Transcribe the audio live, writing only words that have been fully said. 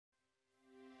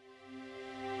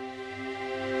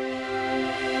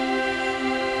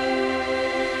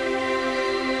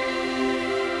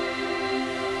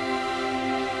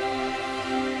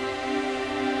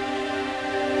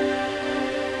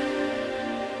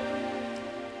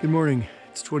Good morning.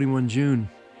 It's 21 June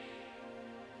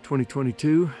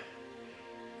 2022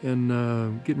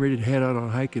 and getting ready to head out on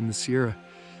a hike in the Sierra.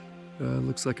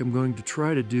 Looks like I'm going to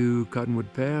try to do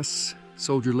Cottonwood Pass,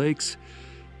 Soldier Lakes,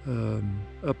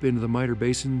 up into the Miter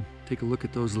Basin, take a look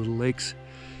at those little lakes.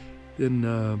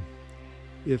 Then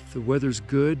if the weather's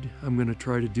good, I'm going to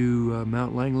try to do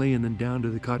Mount Langley and then down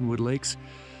to the Cottonwood Lakes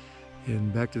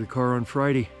and back to the car on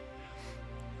Friday.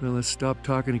 Well, let's stop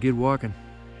talking and get walking.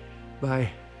 Bye.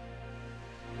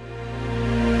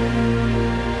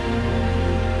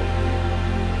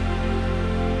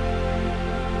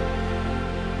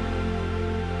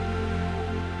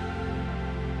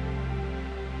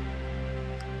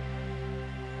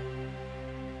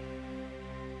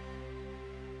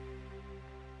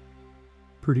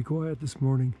 Pretty quiet this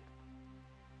morning.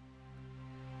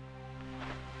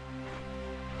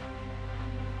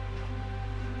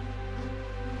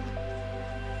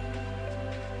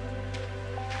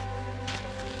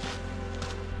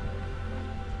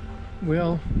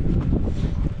 Well,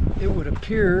 it would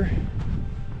appear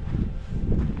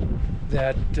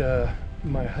that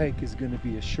my hike is going to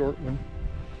be a short one.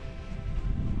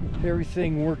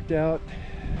 Everything worked out.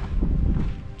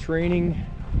 Training,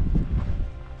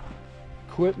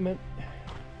 equipment,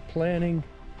 planning,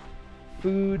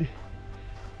 food,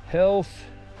 health,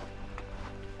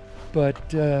 but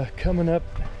coming up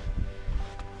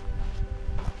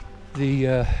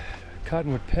the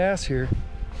Cottonwood Pass here,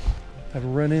 I've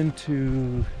run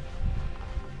into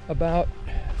about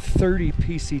 30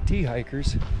 PCT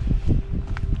hikers,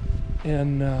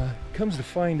 and comes to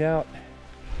find out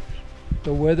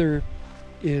the weather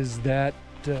is that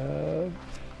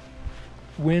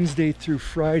Wednesday through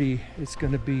Friday it's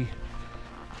going to be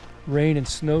rain and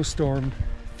snowstorm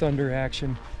thunder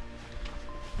action,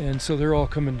 and so they're all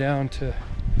coming down to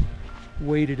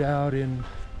wait it out in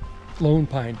Lone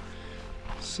Pine.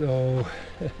 So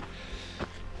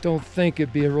don't think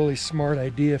it'd be a really smart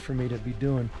idea for me to be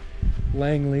doing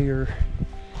Langley or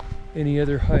any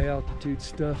other high altitude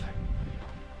stuff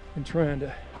and trying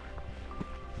to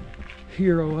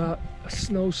hero out a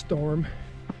snowstorm.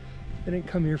 I didn't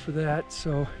come here for that.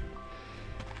 So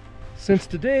since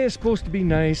today is supposed to be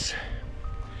nice,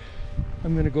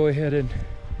 I'm gonna go ahead and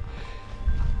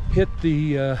hit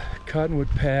the Cottonwood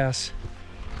Pass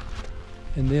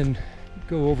and then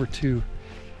go over to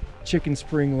Chicken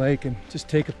Spring Lake and just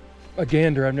take a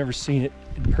gander. I've never seen it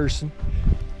in person,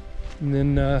 and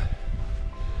then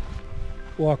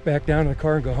walk back down to the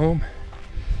car and go home,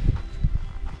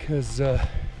 because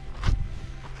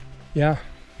yeah,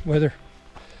 weather.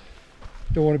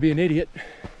 Don't want to be an idiot.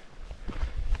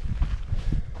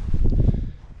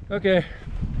 Okay,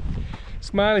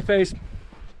 smiley face.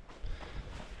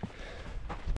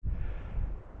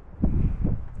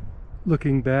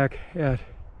 Looking back at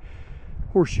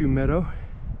Horseshoe Meadow,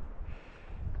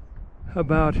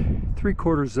 about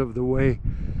 3/4 of the way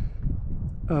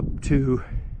up to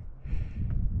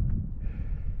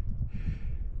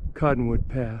Cottonwood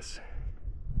Pass.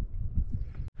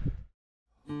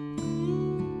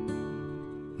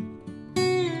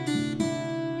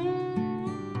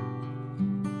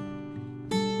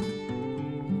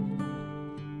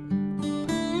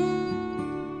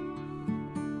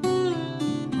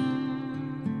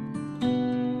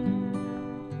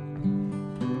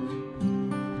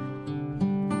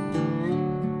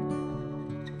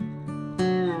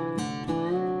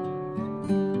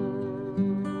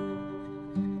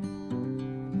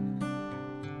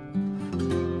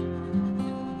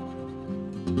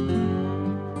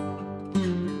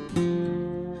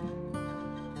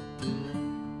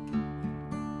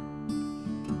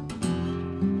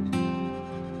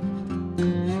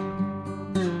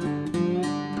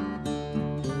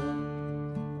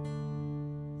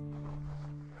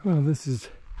 Well, this is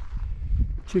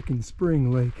Chicken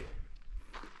Spring Lake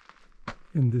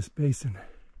in this basin.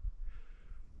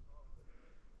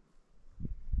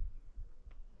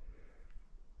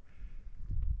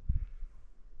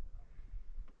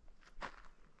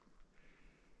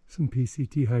 Some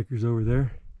PCT hikers over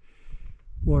there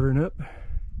watering up.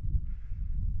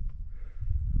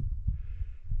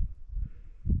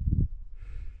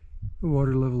 The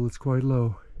water level is quite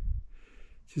low.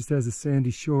 It just has a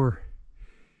sandy shore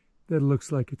that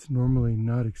looks like it's normally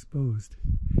not exposed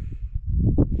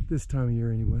this time of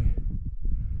year anyway.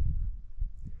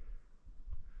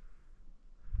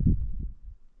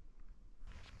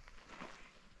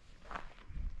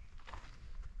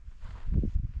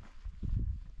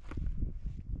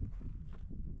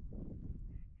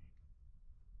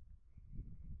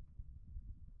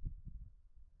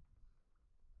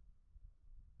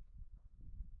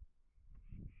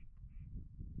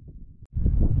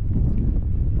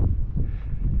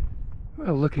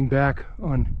 Well, looking back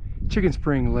on Chicken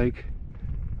Spring Lake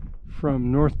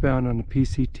from northbound on the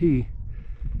PCT,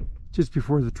 just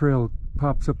before the trail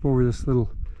pops up over this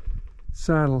little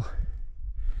saddle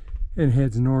and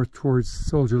heads north towards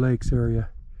Soldier Lakes area.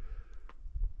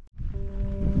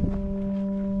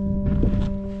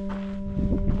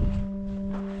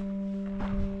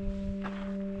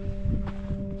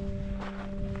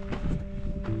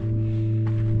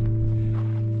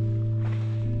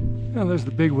 Now there's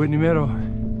the big Whitney Meadow.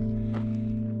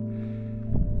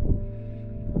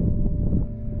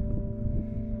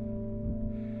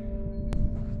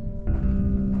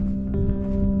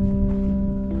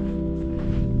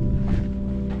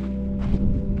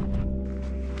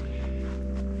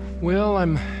 Well,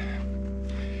 I'm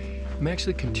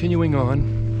actually continuing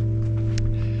on.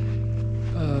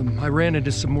 I ran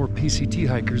into some more PCT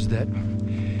hikers that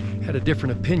had a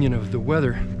different opinion of the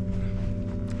weather.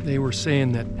 They were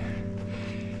saying that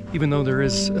even though there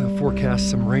is forecast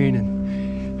some rain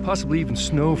and possibly even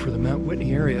snow for the Mount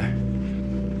Whitney area,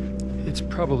 it's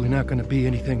probably not going to be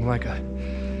anything like a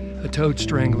toad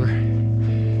strangler,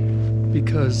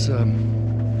 because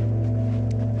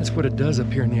that's what it does up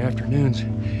here in the afternoons.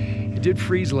 It did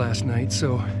freeze last night,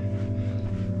 so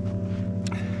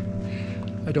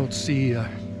I don't see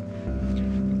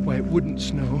why it wouldn't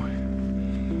snow.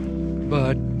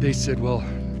 But they said, well,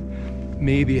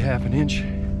 maybe half an inch.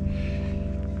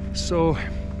 So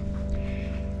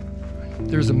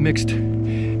there's a mixed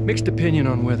opinion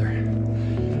on weather.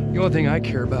 The only thing I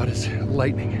care about is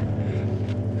lightning.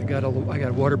 I got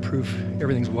waterproof.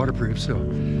 Everything's waterproof, so I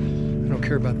don't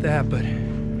care about that. But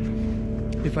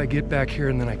if I get back here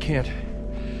and then I can't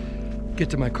get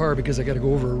to my car because I got to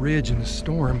go over a ridge in the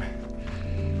storm,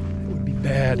 it would be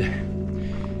bad.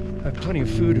 I have plenty of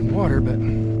food and water, but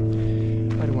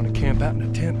I don't want to camp out in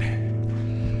a tent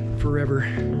forever.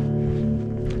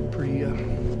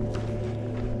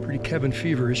 Pretty cabin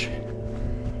feverish.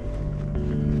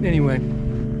 Anyway,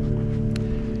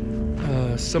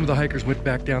 some of the hikers went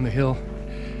back down the hill.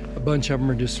 A bunch of them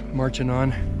are just marching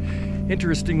on.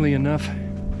 Interestingly enough,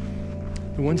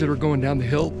 the ones that were going down the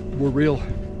hill were real.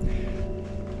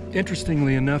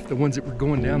 Interestingly enough, the ones that were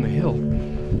going down the hill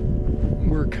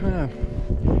were kind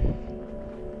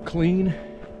of clean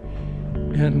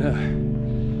and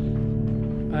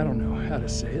I don't know how to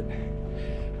say it.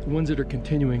 The ones that are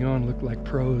continuing on look like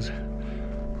pros. I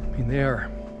mean,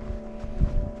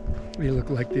 they look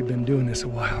like they've been doing this a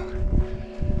while.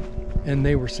 And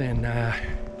they were saying, nah,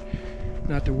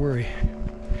 not to worry,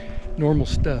 normal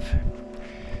stuff.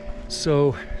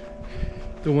 So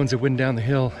the ones that went down the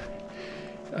hill,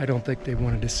 I don't think they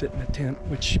wanted to sit in a tent,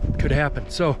 which could happen.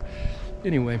 So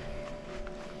anyway,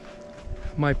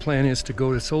 my plan is to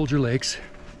go to Soldier Lakes,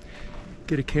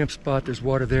 get a camp spot, there's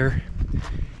water there,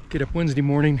 get up Wednesday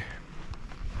morning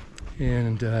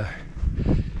and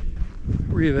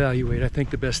reevaluate. I think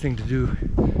the best thing to do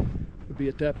would be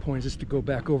at that point is just to go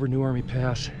back over New Army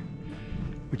Pass,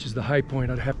 which is the high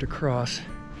point I'd have to cross,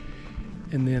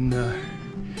 and then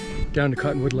down to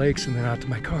Cottonwood Lakes and then out to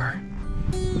my car.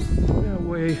 That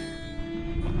way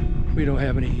we don't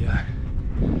have any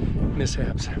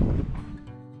mishaps.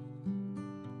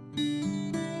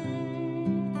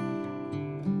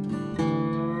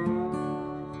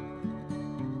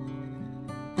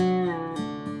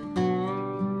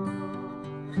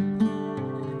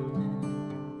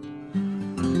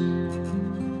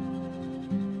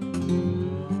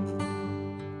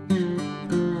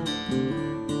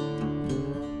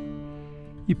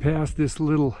 You pass this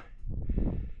little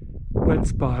wet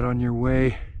spot on your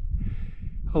way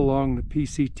along the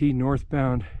PCT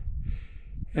northbound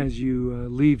as you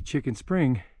leave Chicken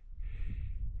Spring,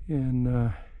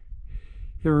 and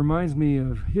it reminds me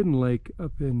of Hidden Lake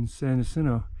up in San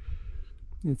Jacinto.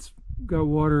 It's got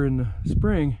water in the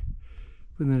spring,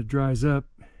 but then it dries up.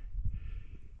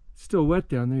 It's still wet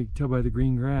down there, you can tell by the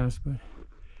green grass, but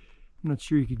I'm not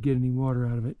sure you could get any water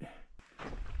out of it.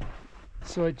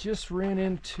 So I just ran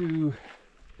into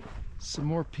some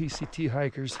more PCT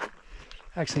hikers.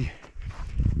 Actually,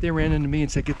 they ran into me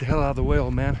and said, "Get the hell out of the way,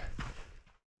 old man."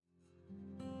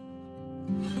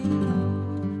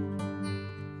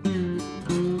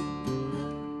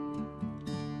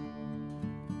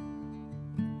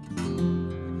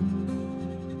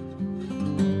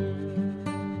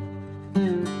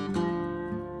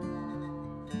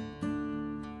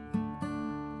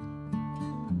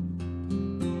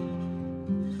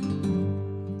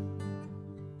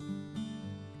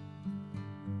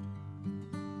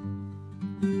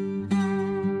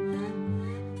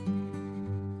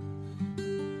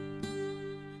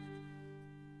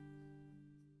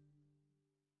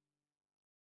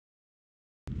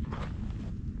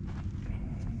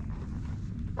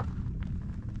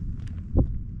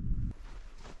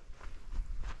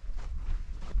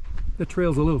 The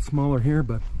trail's a little smaller here,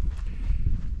 but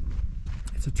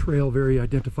it's a trail very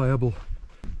identifiable.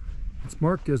 It's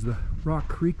marked as the Rock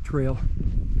Creek Trail,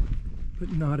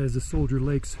 but not as the Soldier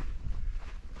Lakes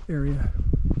area.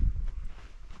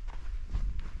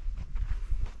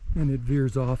 And it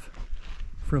veers off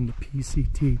from the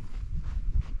PCT.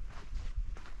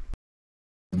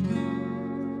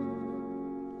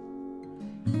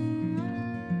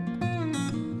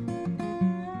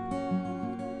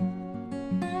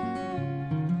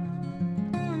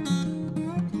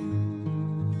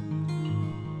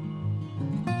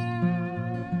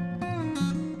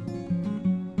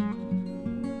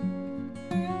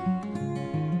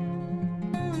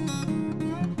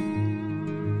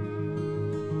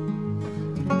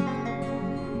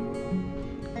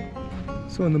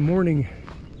 So in the morning,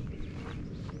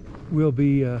 we'll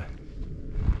be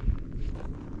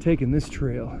taking this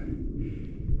trail.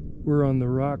 We're on the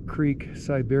Rock Creek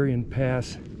Siberian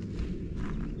Pass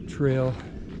trail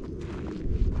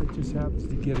that just happens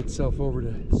to get itself over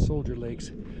to Soldier Lakes.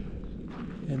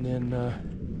 And then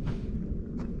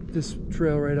this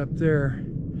trail right up there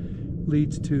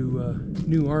leads to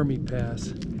New Army Pass.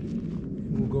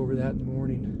 And we'll go over that in the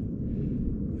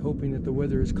morning, hoping that the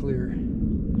weather is clear.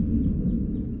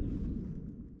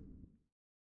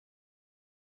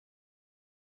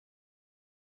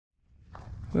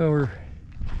 Well, we're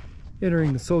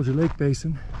entering the Soldier Lake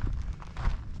Basin,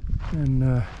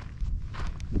 and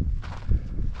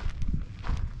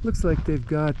looks like they've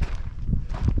got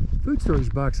food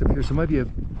storage box up here, so it might be a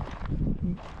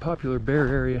popular bear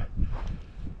area,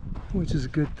 which is a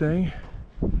good thing.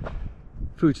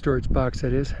 Food storage box,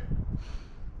 that is.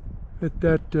 But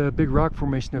that big rock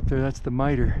formation up there, that's the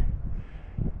miter.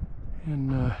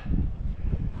 And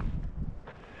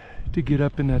to get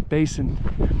up in that basin,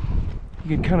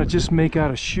 you can kind of just make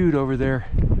out a chute over there,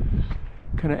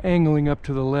 kind of angling up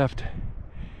to the left,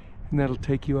 and that'll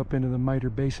take you up into the miter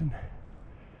basin.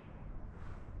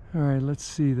 All right, let's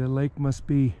see, the lake must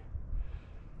be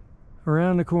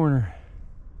around the corner.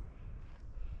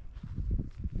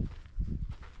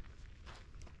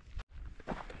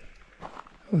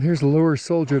 Well, here's Lower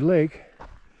Soldier Lake.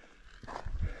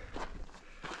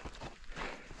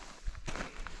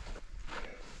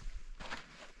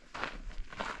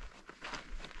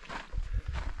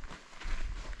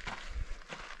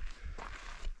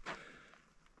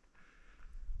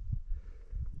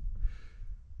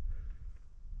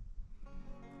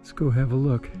 Let's go have a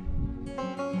look.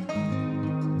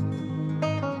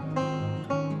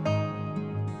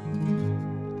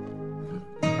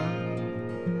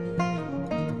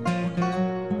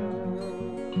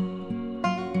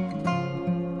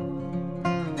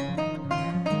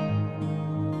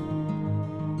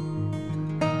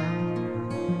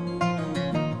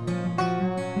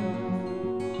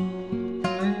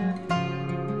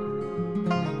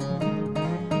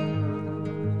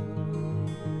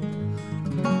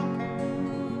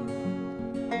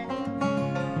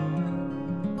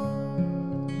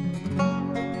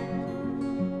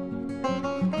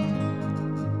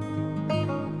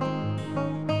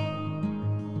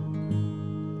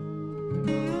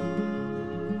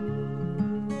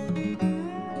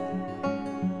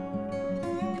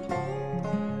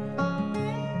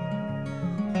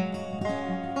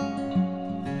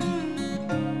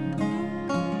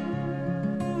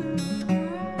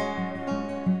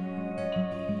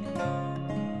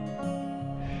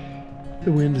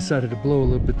 The wind decided to blow a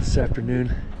little bit this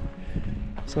afternoon,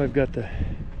 so I've got the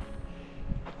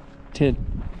tent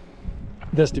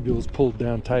vestibules pulled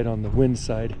down tight on the wind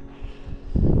side.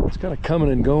 It's kind of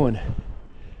coming and going,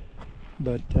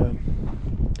 but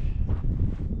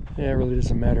yeah, it really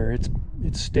doesn't matter.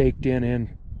 It's staked in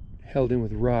and held in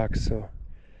with rocks, so it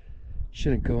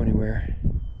shouldn't go anywhere.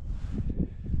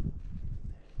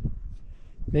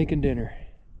 Making dinner.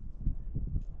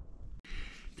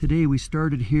 Today we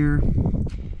started here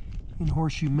in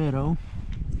Horseshoe Meadow,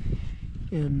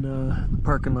 and the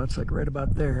parking lot's like right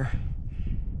about there,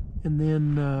 and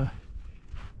then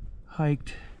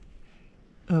hiked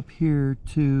up here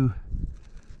to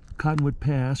Cottonwood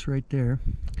Pass right there,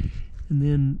 and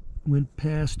then went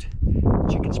past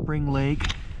Chicken Spring Lake,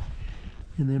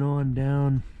 and then on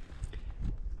down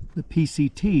the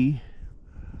PCT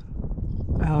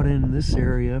out in this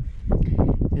area.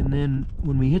 And then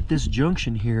when we hit this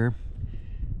junction here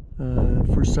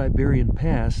for Siberian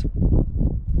Pass,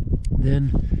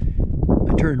 then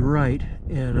I turned right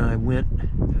and I went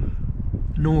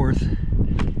north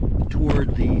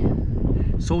toward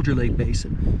the Soldier Lake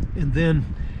Basin. And then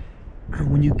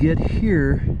when you get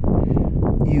here,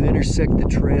 you intersect the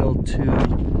trail to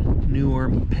New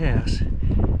Army Pass.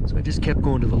 So I just kept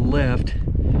going to the left,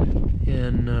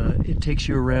 and it takes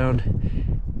you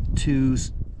around to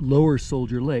Lower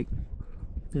Soldier Lake,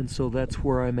 and so that's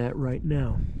where I'm at right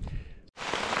now.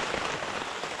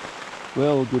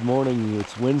 Well, good morning.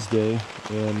 It's Wednesday,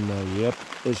 and yep,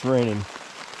 it's raining.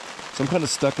 So I'm kind of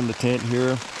stuck in the tent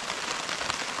here,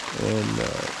 and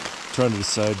trying to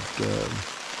decide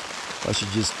if I should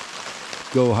just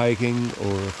go hiking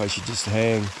or if I should just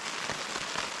hang.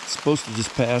 It's supposed to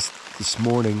just pass this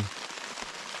morning.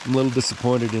 I'm a little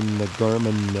disappointed in the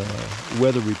Garmin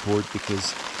weather report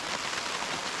because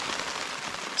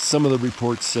some of the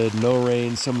reports said no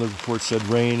rain, some of the reports said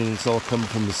rain, and it's all coming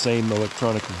from the same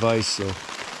electronic device, so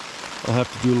I'll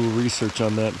have to do a little research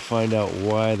on that and find out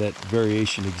why that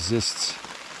variation exists.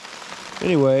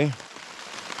 Anyway,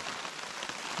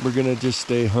 we're gonna just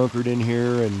stay hunkered in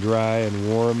here and dry and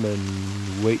warm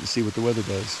and wait and see what the weather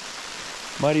does.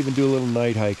 Might even do a little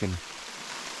night hiking.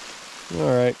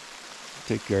 All right,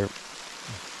 take care.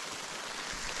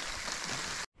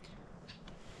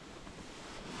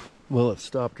 Well, it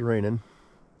stopped raining,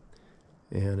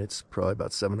 and it's probably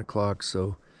about 7 o'clock,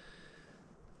 so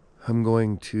I'm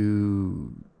going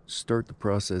to start the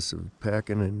process of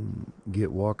packing and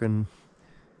get walking.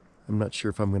 I'm not sure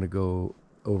if I'm going to go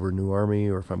over New Army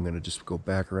or if I'm going to just go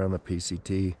back around the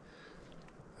PCT.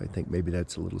 I think maybe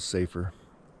that's a little safer.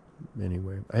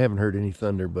 Anyway, I haven't heard any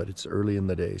thunder, but it's early in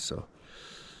the day, so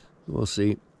we'll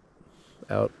see.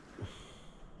 Out.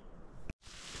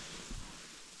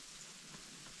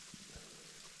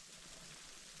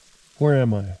 Where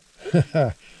am I?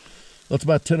 Well, it's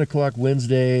about 10 o'clock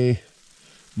Wednesday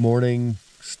morning,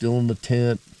 still in the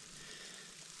tent.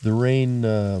 The rain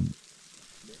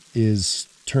is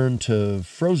turned to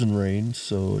frozen rain,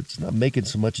 so it's not making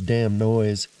so much damn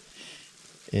noise.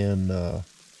 And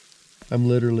I'm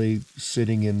literally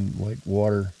sitting in like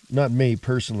water. Not me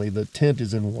personally, the tent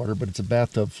is in water, but it's a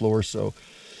bathtub floor, so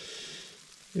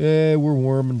we're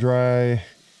warm and dry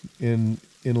in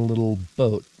a little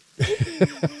boat.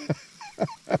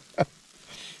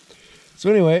 So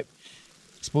anyway,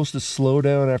 it's supposed to slow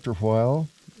down after a while,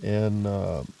 and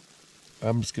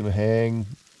I'm just gonna hang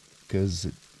because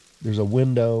there's a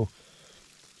window.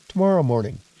 Tomorrow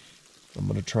morning I'm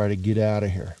gonna try to get out of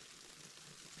here.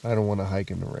 I don't want to hike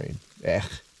in the rain.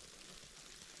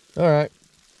 All right,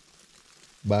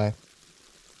 bye.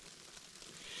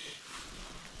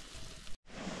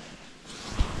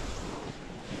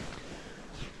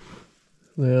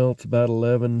 Well, it's about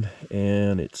 11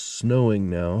 and it's snowing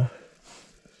now,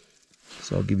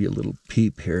 so I'll give you a little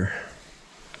peep here.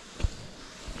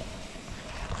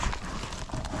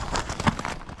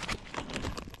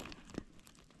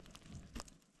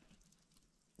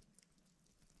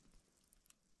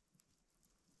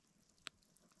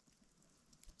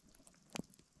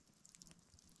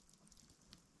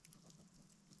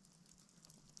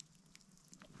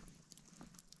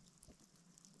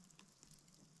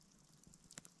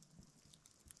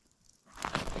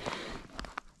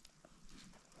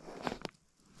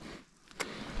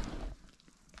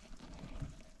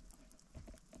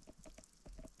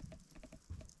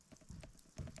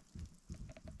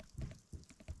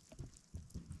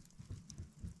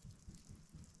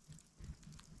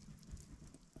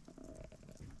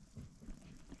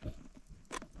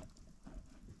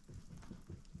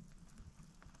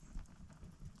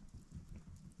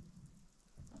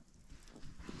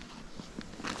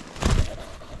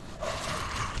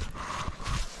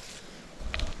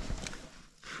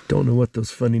 Don't know what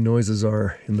those funny noises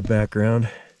are in the background.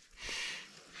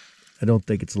 I don't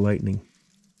think it's lightning.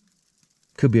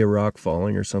 Could be a rock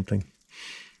falling or something.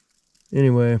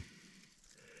 Anyway,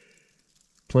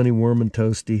 plenty warm and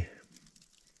toasty.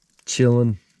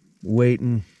 Chilling,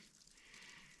 waiting.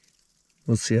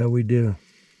 We'll see how we do.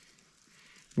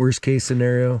 Worst case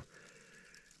scenario,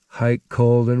 hike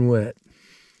cold and wet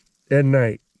at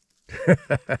night.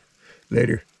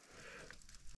 Later.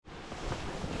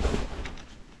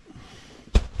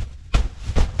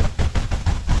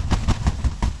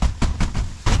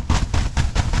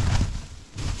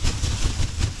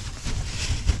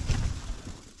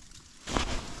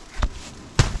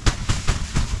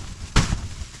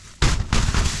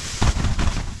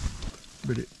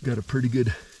 But it got a pretty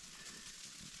good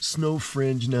snow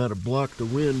fringe now to block the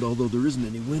wind, although there isn't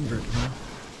any wind right now.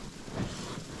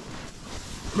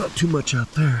 Not too much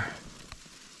out there.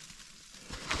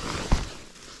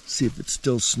 See if it's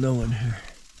still snowing here.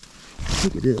 I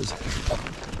think it is.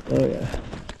 Oh yeah.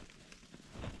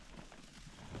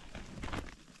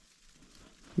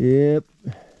 Yep.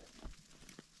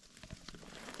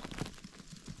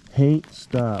 Ain't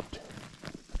stopped.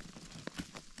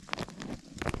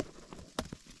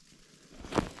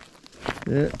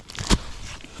 Yeah.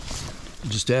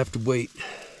 Just have to wait.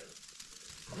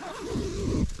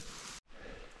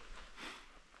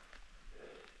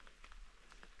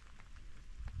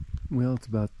 Well, it's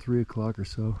about 3 o'clock or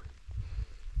so,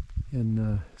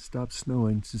 and stopped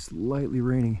snowing. It's just lightly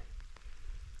raining.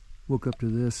 Woke up to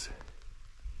this.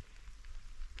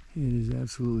 It is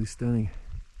absolutely stunning.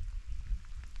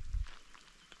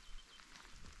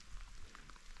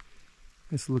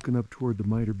 It's looking up toward the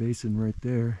Mitre Basin right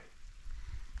there.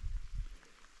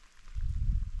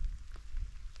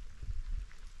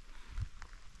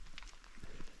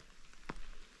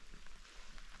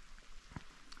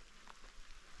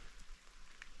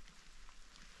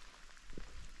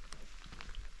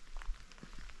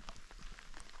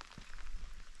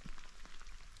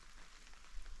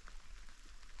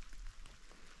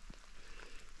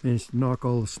 Managed to knock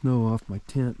all the snow off my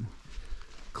tent and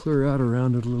clear out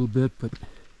around it a little bit, but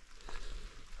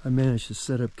I managed to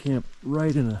set up camp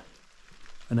right in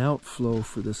an outflow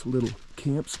for this little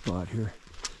camp spot here.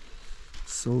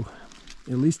 So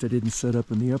at least I didn't set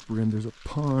up in the upper end. There's a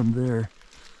pond there,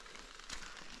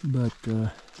 but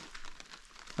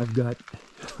I've got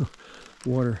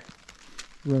water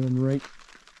running right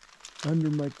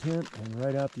under my tent and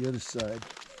right out the other side.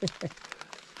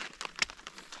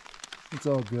 It's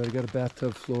all good. I got a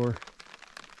bathtub floor,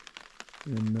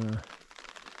 and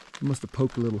I must have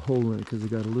poked a little hole in it because I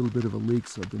got a little bit of a leak,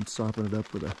 so I've been sopping it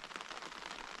up with a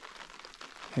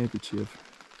handkerchief.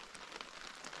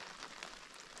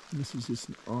 This is just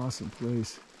an awesome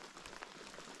place.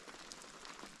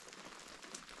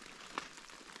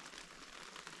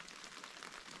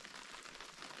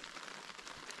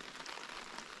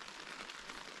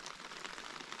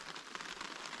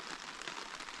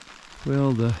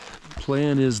 Well, the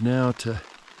plan is now to,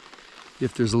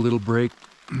 if there's a little break,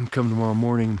 come tomorrow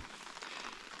morning,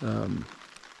 I'm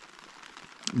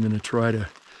going to try to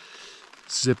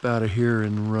zip out of here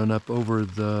and run up over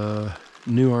the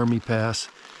New Army Pass,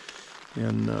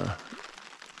 and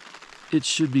it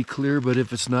should be clear, but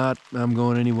if it's not, I'm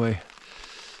going anyway.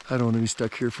 I don't want to be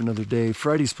stuck here for another day.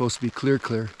 Friday's supposed to be clear,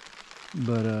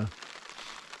 but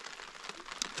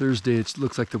Thursday it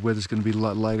looks like the weather's going to be a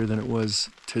lot lighter than it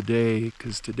was today,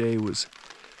 because today was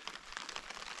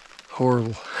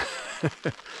horrible.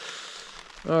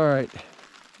 All right,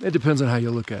 it depends on how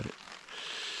you look at it.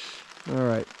 All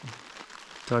right,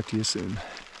 talk to you soon.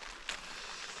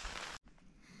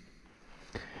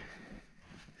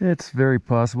 It's very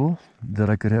possible that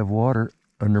I could have water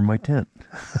under my tent.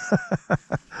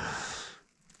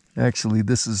 Actually,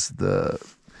 this is the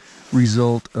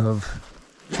result of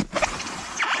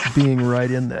being right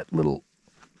in that little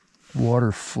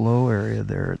water flow area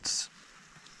there. It's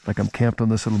like I'm camped on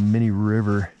this little mini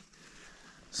river,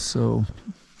 so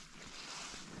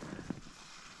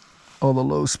all the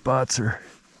low spots are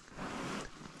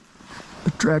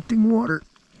attracting water.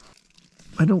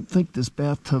 I don't think this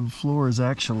bathtub floor is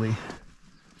actually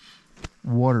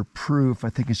waterproof. I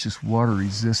think it's just water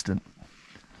resistant.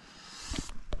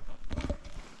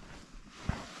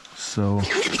 So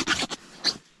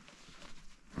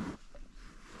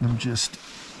I'm just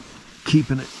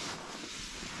keeping it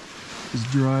as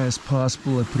dry as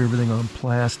possible. I put everything on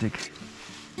plastic,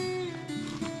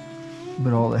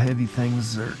 but all the heavy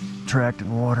things are trapped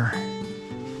in water.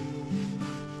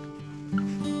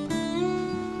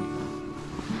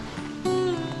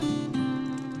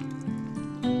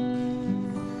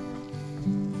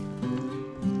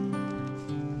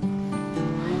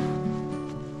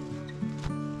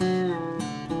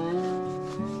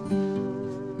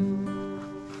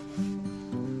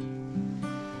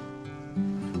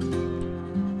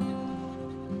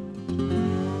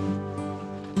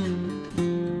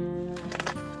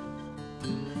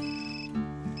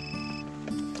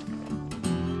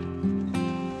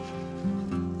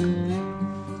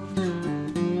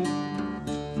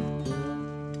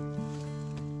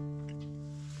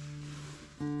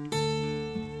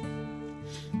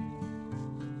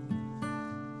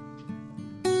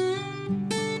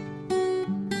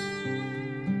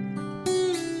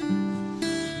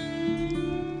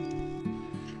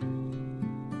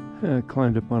 I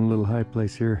climbed up on a little high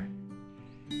place here.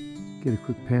 Get a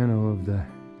quick pano of the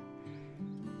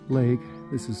lake.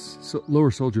 This is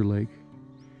Lower Soldier Lake,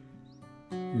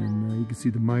 and you can see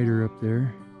the Mitre up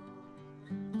there.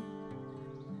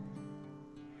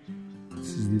 This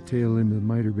is the tail end of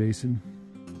the Mitre Basin,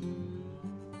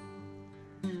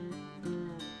 and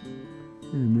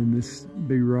then this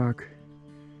big rock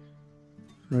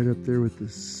right up there with the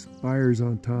spires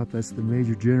on top, that's the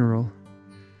Major General.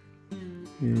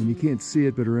 And you can't see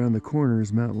it, but around the corner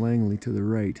is Mount Langley to the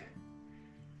right.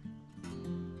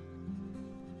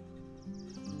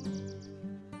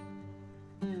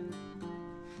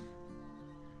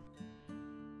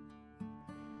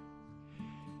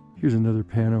 Here's another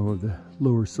pano of the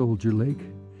lower Soldier Lake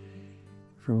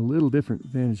from a little different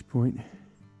vantage point.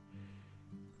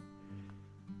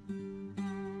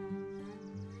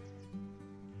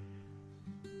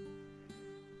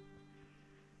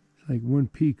 It's like one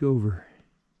peak over.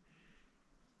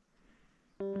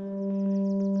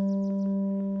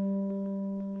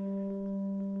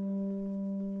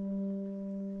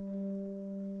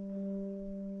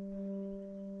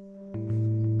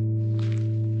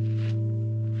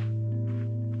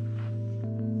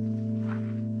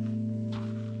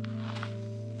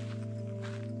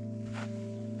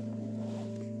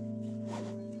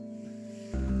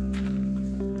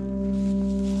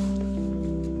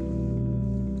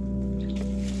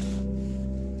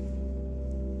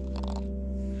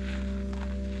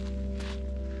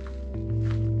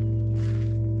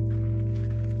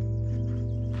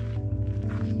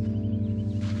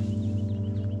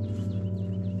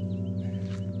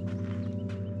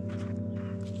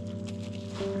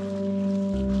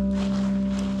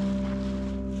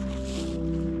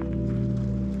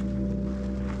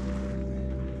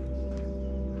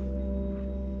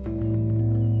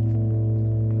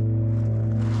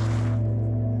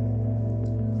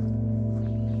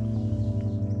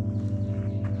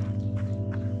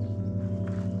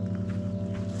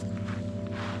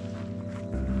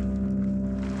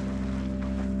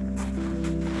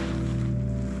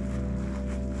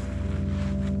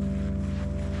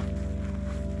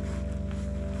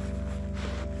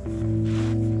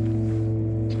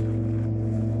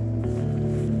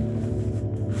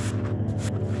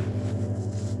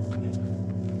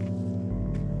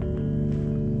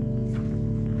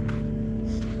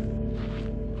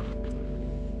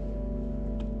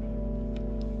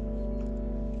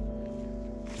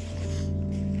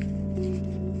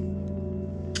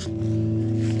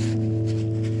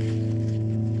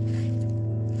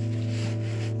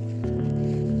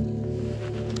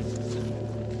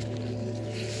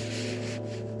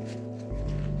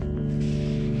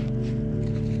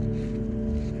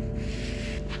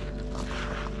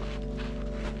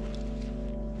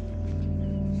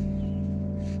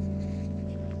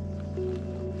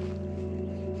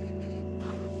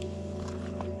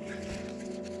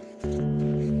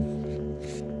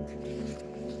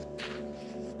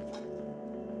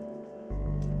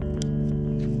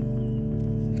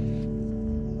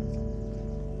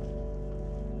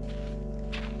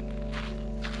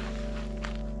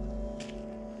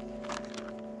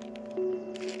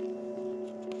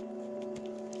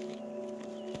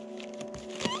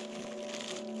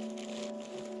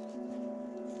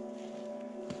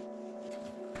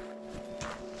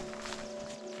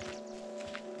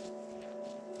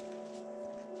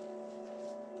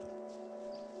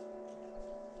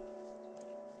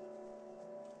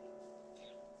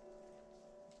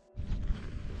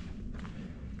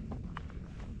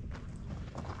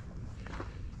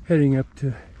 Heading up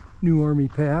to New Army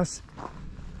Pass.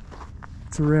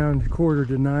 It's around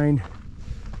 8:45.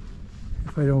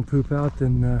 If I don't poop out,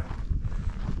 then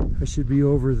I should be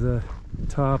over the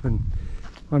top and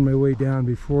on my way down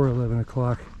before 11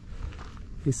 o'clock.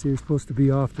 They say you're supposed to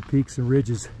be off the peaks and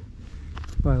ridges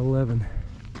by 11.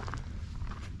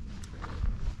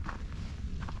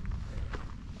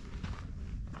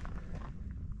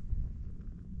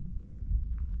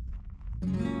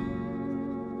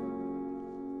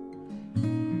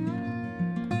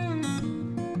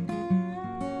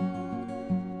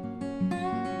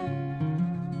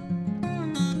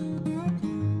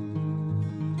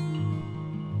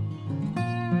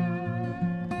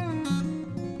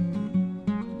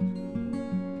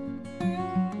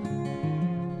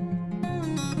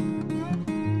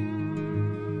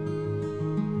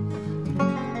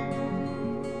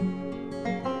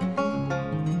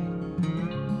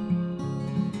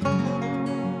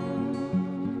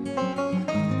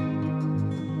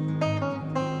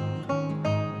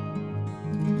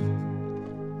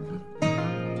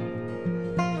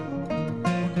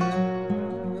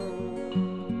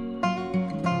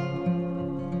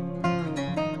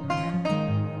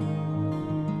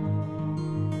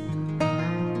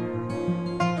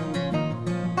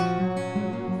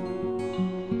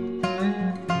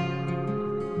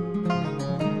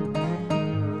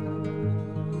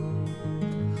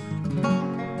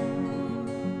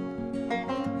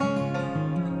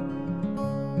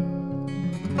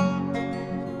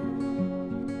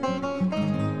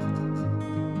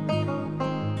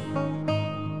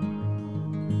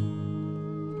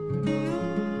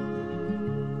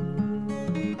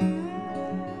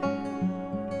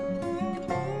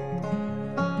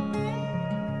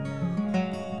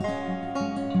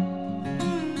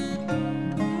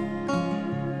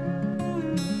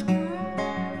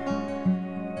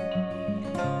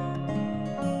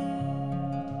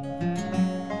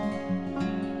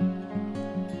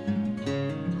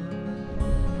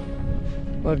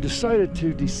 I've decided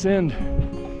to descend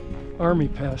Army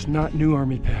Pass, not New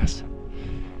Army Pass,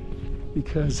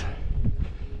 because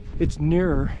it's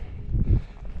nearer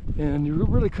and you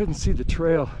really couldn't see the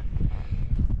trail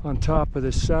on top of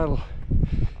this saddle.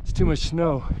 It's too much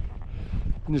snow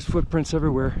and there's footprints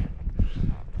everywhere.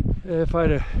 If I'd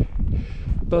have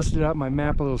busted out my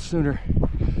map a little sooner,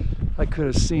 I could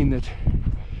have seen that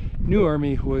New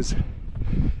Army was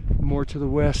more to the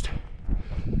west,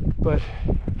 but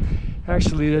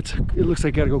actually it looks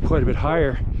like I gotta go quite a bit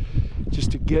higher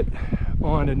just to get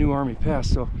on to New Army Pass.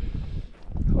 So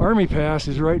Army Pass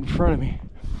is right in front of me.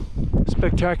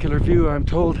 Spectacular view, I'm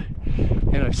told,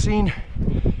 and I've seen,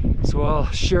 so I'll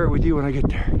share it with you when I get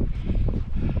there.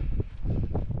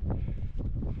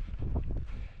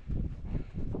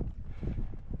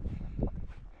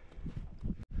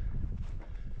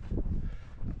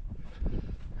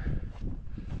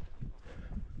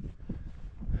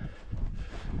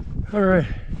 All right,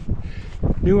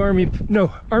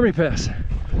 Army Pass.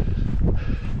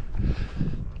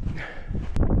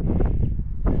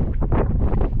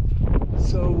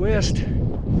 So west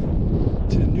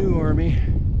to New Army,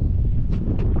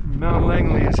 Mount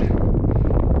Langley is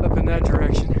up in that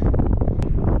direction.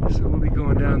 So we'll be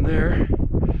going down there.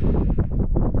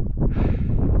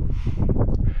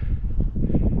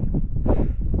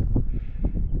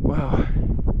 Wow,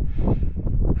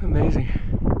 amazing.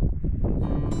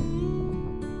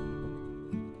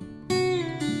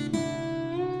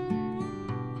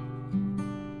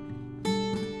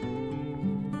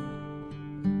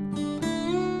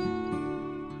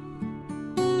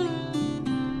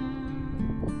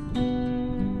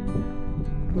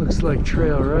 Looks like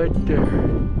trail right there.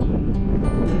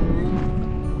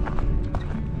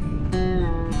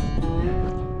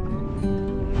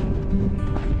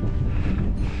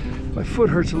 My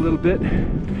foot hurts a little bit,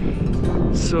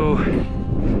 so,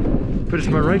 but it's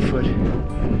my right foot.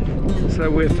 So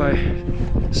that way if I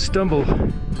stumble,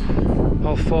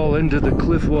 I'll fall into the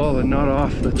cliff wall and not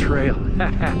off the trail.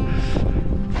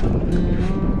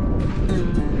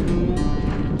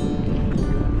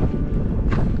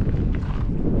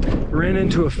 Ran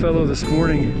into a fellow this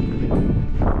morning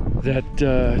that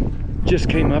just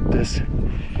came up this.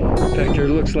 In fact, there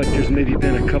looks like there's maybe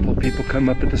been a couple people come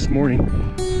up it this morning.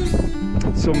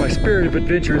 So my spirit of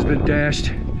adventure has been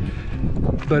dashed,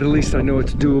 but at least I know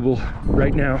it's doable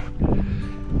right now.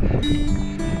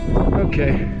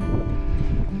 Okay.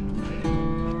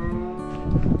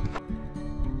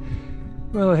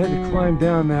 Well, I had to climb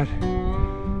down that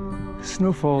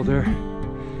snowfall there.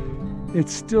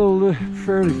 It's still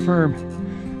fairly firm,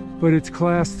 but it's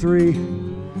class 3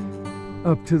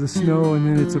 up to the snow, and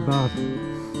then it's about,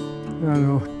 I don't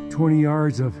know, 20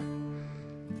 yards of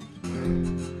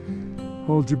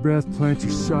hold your breath, plant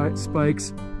your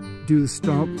spikes, do the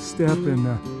stomp step, and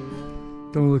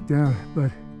don't look down.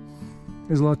 But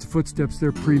there's lots of footsteps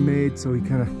there pre-made, so you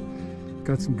kind of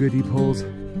got some good deep holes.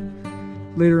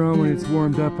 Later on, when it's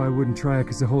warmed up, I wouldn't try it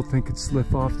because the whole thing could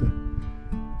slip off the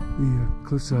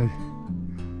cliffside.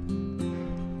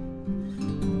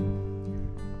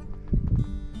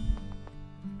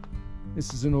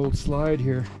 This is an old slide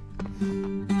here,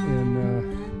 and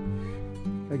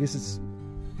I guess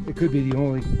it could be the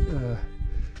only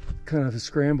kind of a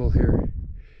scramble here,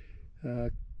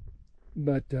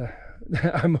 but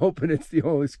I'm hoping it's the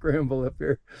only scramble up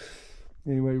here.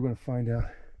 Anyway, we're going to find out.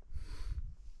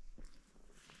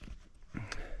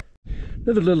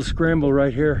 Another little scramble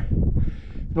right here,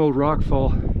 an old rock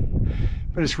fall,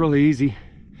 but it's really easy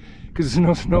because there's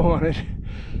no snow on it,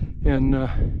 and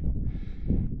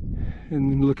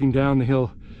looking down the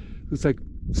hill, looks like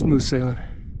smooth sailing.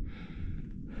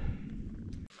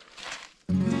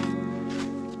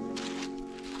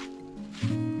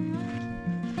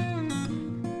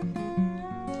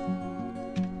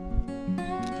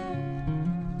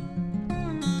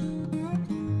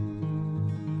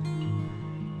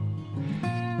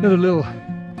 Another little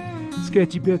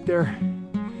sketchy bit there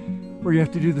where you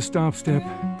have to do the stomp step,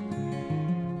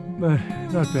 but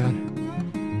not bad,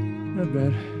 not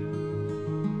bad.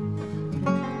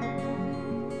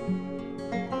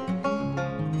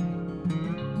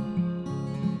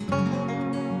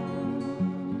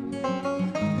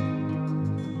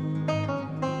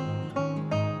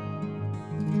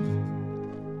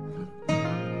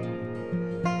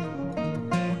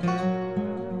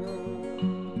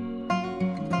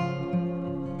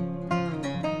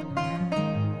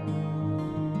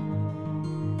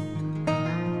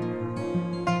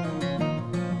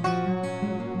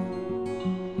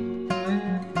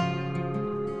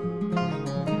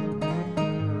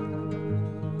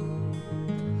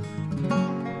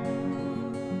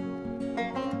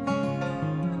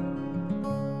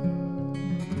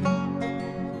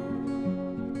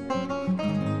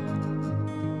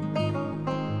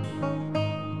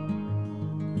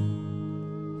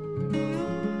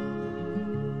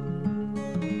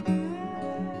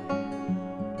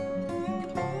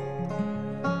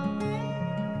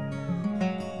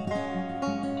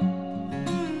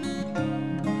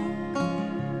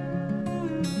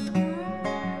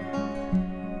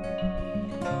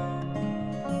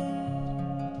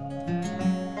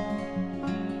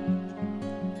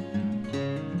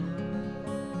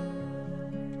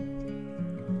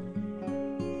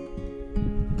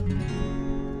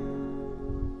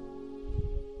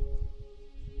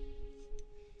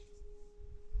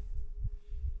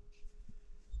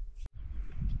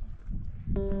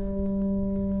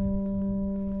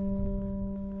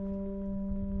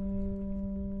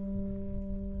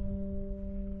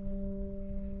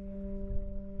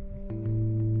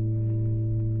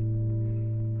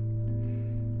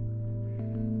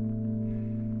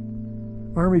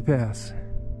 Army Pass.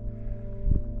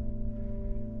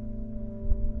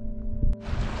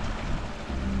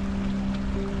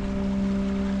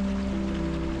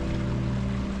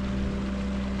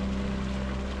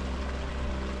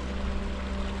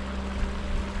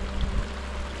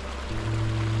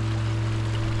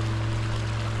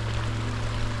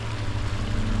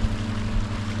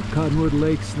 Cottonwood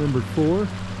Lakes number 4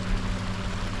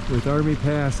 with Army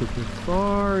Pass at the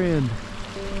far end.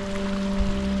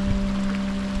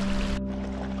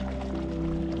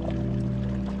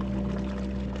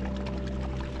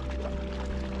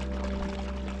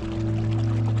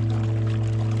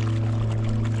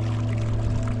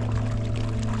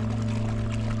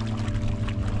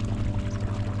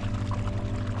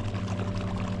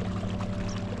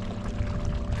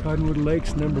 Cottonwood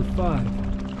Lakes number 5.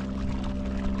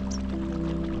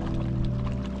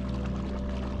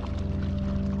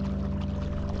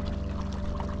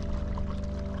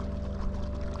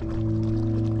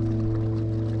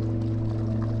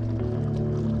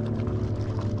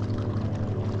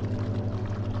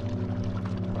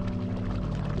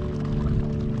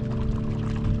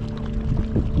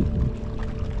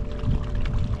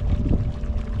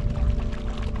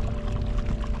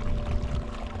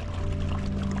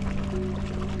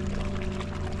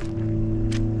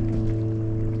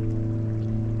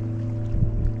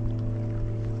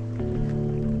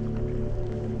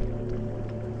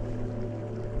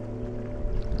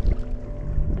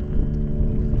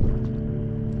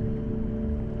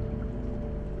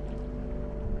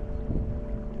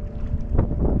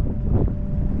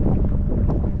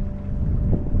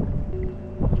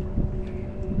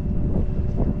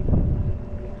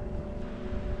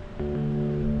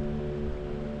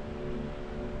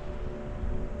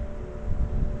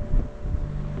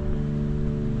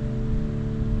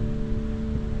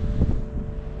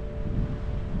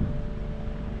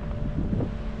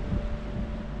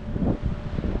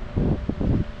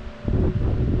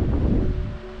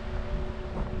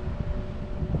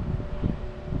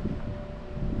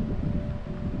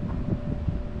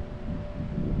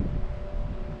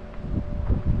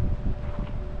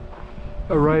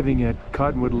 Arriving at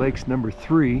Cottonwood Lakes number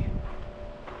 3,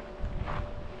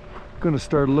 going to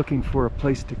start looking for a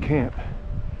place to camp.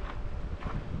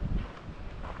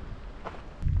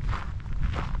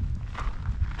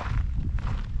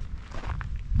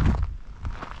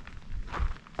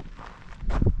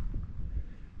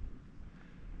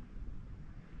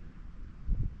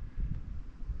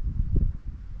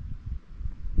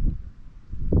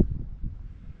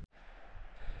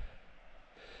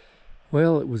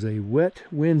 Well, it was a wet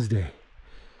Wednesday,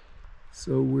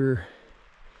 so we're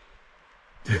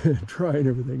trying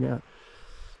everything out.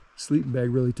 Sleeping bag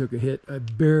really took a hit. I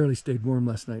barely stayed warm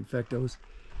last night. In fact, a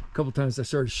couple times I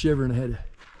started shivering. I had to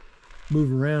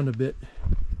move around a bit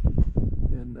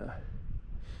and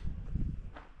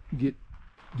get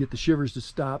the shivers to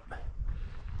stop.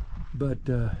 But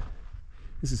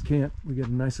this is camp. We got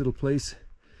a nice little place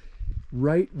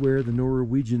right where the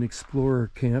Norwegian explorer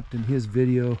camped in his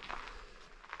video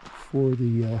for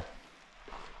the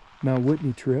Mount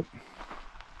Whitney trip.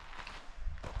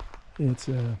 It's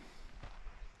gonna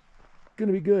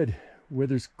be good.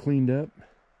 Weather's cleaned up.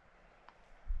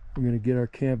 We're gonna get our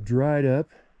camp dried up,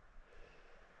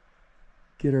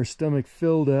 get our stomach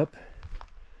filled up,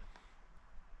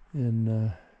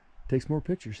 and take some more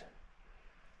pictures.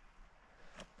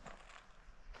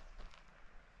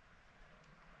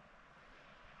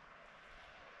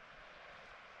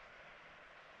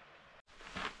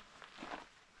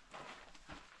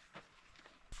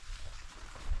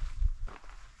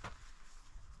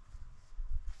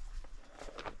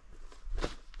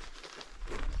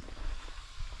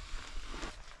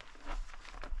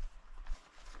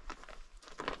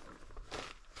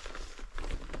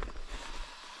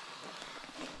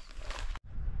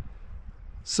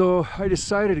 So I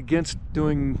decided against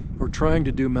doing or trying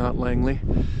to do Mount Langley.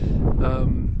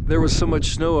 There was so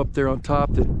much snow up there on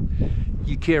top that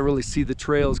you can't really see the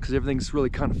trails because everything's really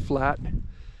kind of flat.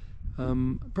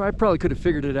 I probably could have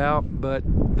figured it out, but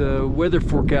the weather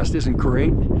forecast isn't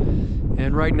great.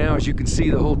 And right now, as you can see,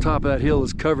 the whole top of that hill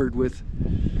is covered with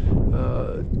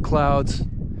clouds.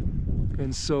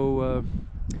 And so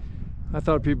I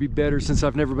thought it'd be better, since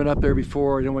I've never been up there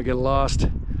before. I don't want to get lost.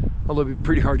 Although it'd be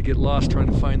pretty hard to get lost trying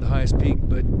to find the highest peak,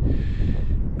 but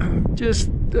just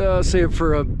save it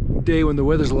for a day when the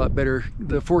weather's a lot better.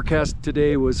 The forecast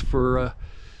today was for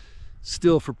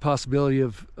still for possibility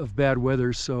of bad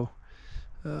weather, so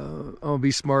I'll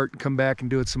be smart and come back and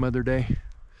do it some other day.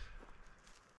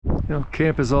 You know,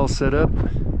 camp is all set up,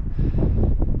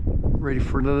 ready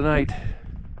for another night.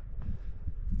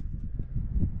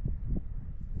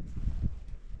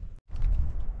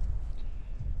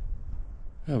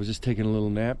 I was just taking a little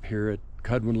nap here at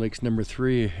Cottonwood Lakes number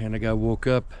 3, and I got woke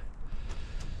up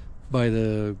by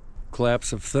the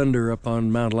collapse of thunder up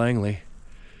on Mount Langley.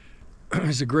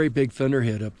 There's a great big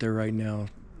thunderhead up there right now,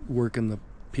 working the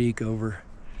peak over.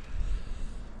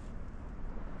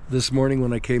 This morning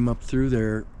when I came up through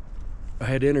there, I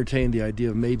had entertained the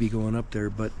idea of maybe going up there,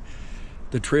 but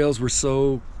the trails were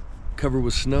so covered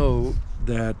with snow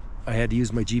that I had to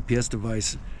use my GPS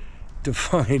device to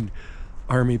find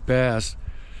Army Pass.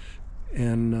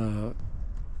 And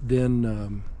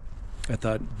then I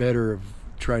thought better of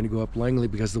trying to go up Langley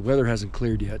because the weather hasn't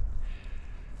cleared yet.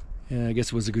 And I guess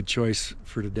it was a good choice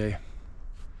for today.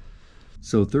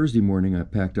 So Thursday morning I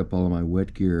packed up all of my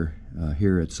wet gear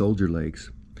here at Soldier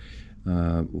Lakes,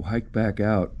 hiked back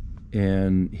out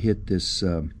and hit this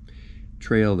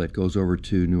trail that goes over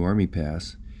to New Army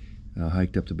Pass.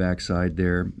 Hiked up the backside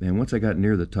there, and once I got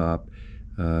near the top,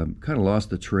 kind of lost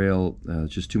the trail,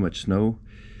 just too much snow.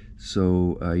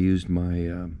 So I used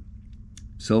my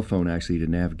cell phone actually to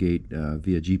navigate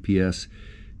via GPS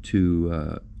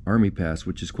to Army Pass,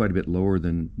 which is quite a bit lower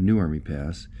than New Army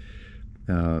Pass.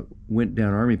 Went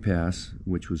down Army Pass,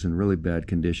 which was in really bad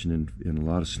condition and a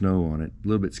lot of snow on it, a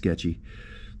little bit sketchy.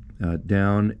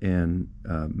 Down and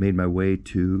made my way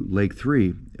to Lake 3,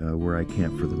 where I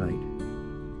camped for the night.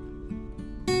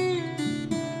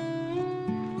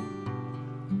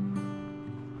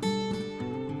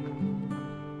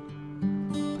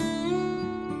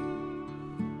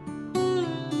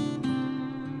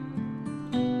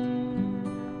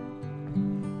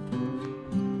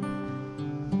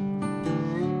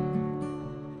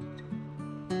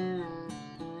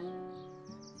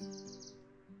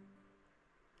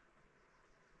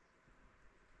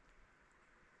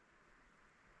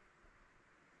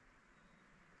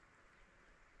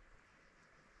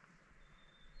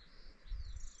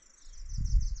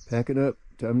 Pack it up,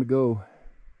 time to go.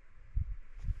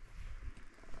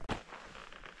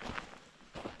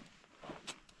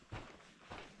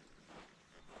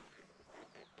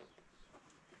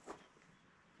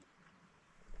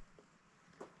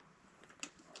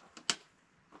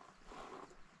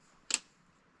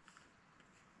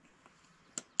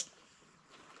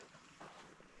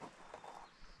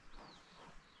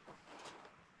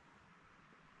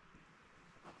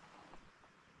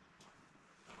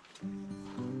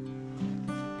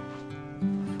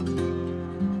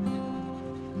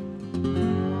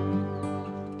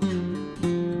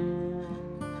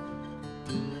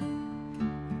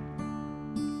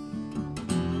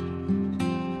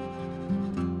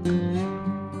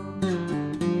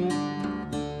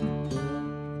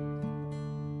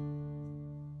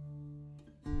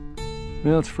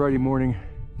 Well, it's Friday morning.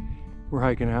 We're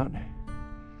hiking out.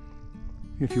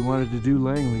 If you wanted to do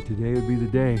Langley, today would be the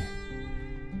day.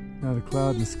 Not a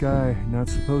cloud in the sky, not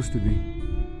supposed to be.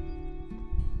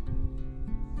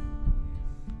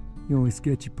 The only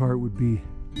sketchy part would be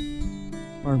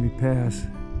Army Pass.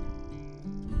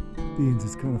 Being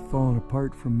it's kind of falling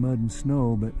apart from mud and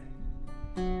snow, but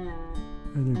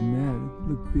other than that, it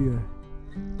looked to be a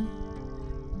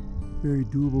very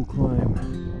doable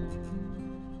climb.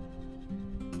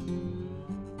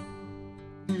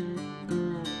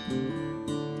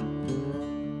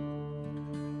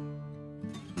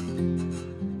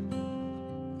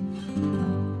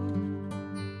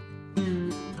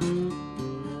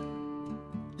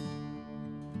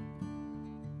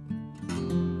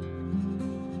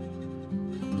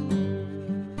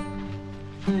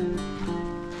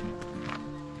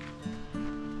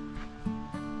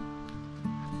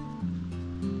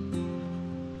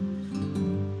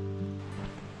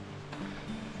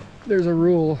 There's a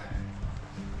rule,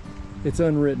 it's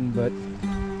unwritten, but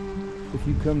if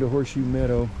you come to Horseshoe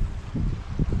Meadow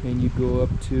and you go up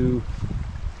to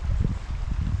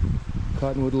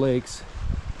Cottonwood Lakes,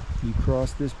 you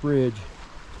cross this bridge,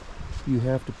 you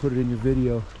have to put it in your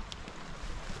video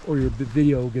or your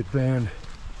video will get banned.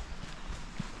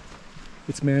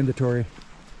 It's mandatory.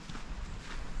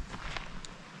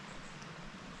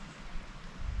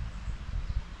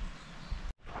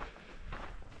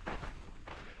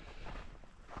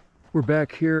 We're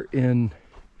back here in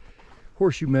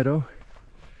Horseshoe Meadow,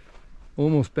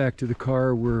 almost back to the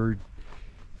car. We're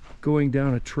going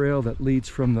down a trail that leads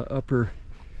from the upper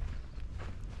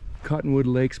Cottonwood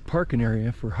Lakes parking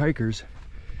area for hikers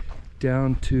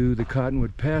down to the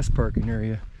Cottonwood Pass parking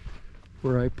area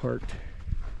where I parked.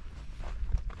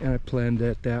 And I planned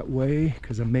it that way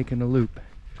because I'm making a loop.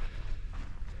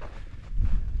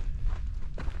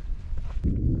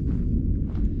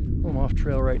 I'm off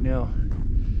trail right now.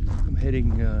 I'm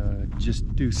heading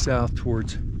just due south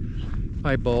towards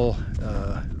Eyeball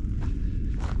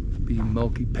be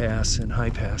Mulkey Pass and High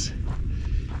Pass.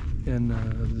 And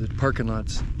the parking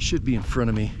lots should be in front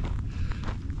of me.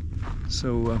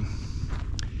 So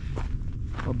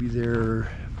I'll be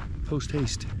there post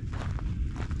haste.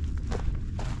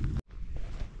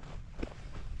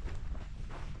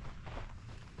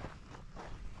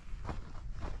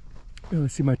 Well, I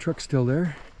see my truck still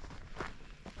there.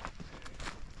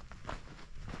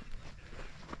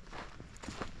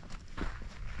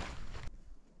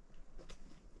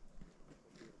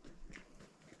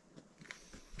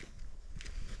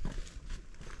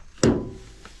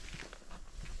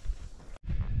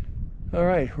 All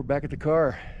right, we're back at the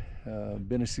car.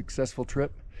 Been a successful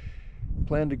trip.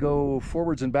 Planned to go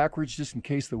forwards and backwards just in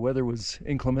case the weather was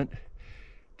inclement.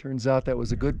 Turns out that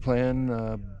was a good plan,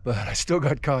 but I still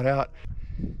got caught out.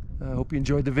 I hope you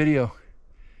enjoyed the video.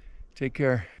 Take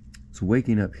care. So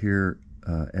waking up here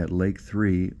at Lake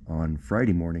 3 on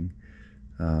Friday morning,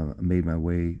 I made my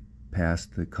way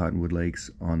past the Cottonwood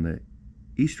Lakes on the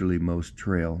easterlymost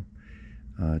trail,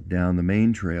 down the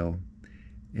main trail,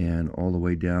 and all the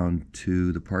way down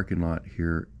to the parking lot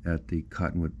here at the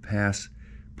Cottonwood Pass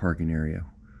parking area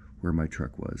where my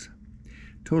truck was.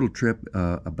 Total trip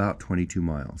about 22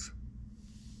 miles.